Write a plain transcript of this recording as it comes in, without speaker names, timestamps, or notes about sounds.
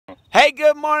Hey,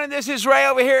 good morning. This is Ray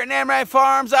over here at Namrad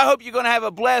Farms. I hope you're going to have a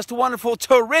blessed, wonderful,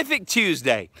 terrific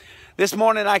Tuesday. This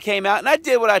morning I came out and I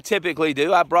did what I typically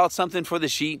do. I brought something for the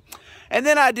sheep. And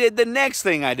then I did the next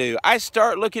thing I do. I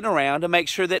start looking around to make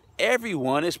sure that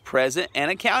everyone is present and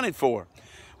accounted for.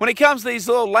 When it comes to these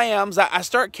little lambs, I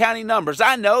start counting numbers.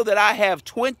 I know that I have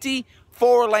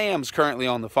 24 lambs currently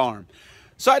on the farm.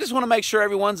 So I just want to make sure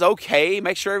everyone's okay,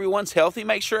 make sure everyone's healthy,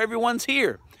 make sure everyone's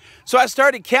here. So I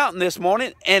started counting this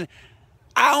morning, and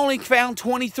I only found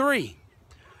 23.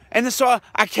 And then so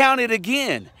I counted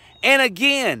again, and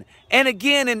again, and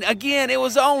again, and again. It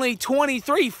was only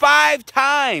 23. 5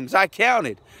 times I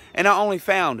counted, and I only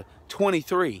found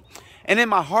 23. And in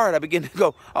my heart, I began to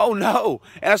go, oh no.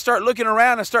 And I start looking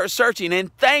around, I start searching,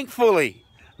 and thankfully,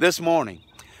 this morning,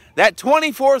 that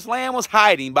 24th lamb was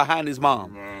hiding behind his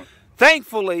mom.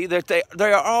 Thankfully, that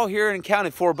they are all here and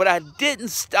accounted for, but I didn't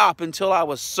stop until I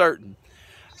was certain.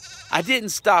 I didn't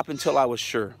stop until I was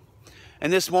sure.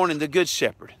 And this morning, the Good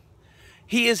Shepherd,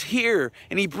 he is here,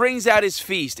 and he brings out his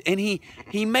feast, and he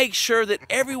makes sure that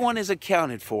everyone is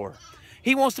accounted for.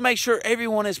 He wants to make sure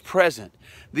everyone is present,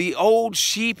 the old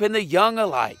sheep and the young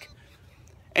alike.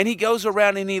 And he goes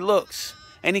around and he looks,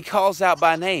 and he calls out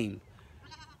by name.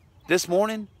 This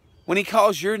morning, when he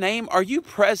calls your name, are you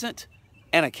present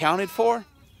and accounted for?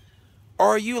 Or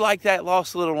are you like that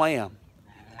lost little lamb?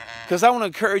 Because I want to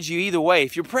encourage you either way.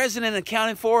 If you're present and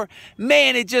accounted for,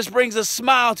 man, it just brings a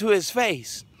smile to his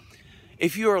face.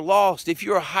 If you are lost, if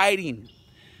you are hiding,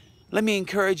 let me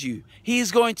encourage you. He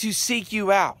is going to seek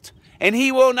you out. And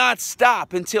he will not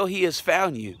stop until he has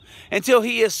found you. Until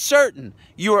he is certain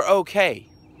you are okay.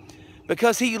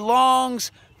 Because he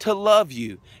longs to love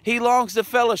you. He longs to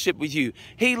fellowship with you.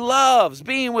 He loves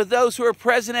being with those who are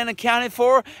present and accounted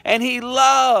for, and he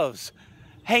loves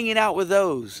hanging out with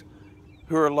those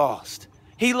who are lost.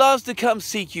 He loves to come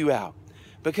seek you out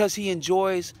because he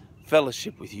enjoys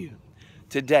fellowship with you.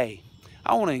 Today,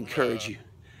 I want to encourage you.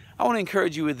 I want to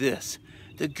encourage you with this.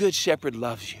 The Good Shepherd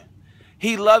loves you.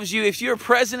 He loves you. If you're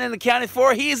present and accounted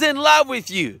for, he's in love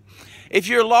with you. If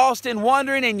you're lost and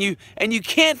wandering and you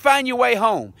can't find your way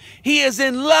home, he is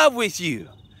in love with you.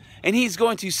 And he's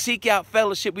going to seek out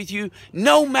fellowship with you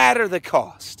no matter the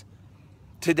cost.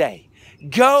 Today,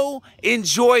 go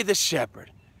enjoy the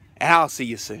shepherd, and I'll see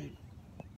you soon.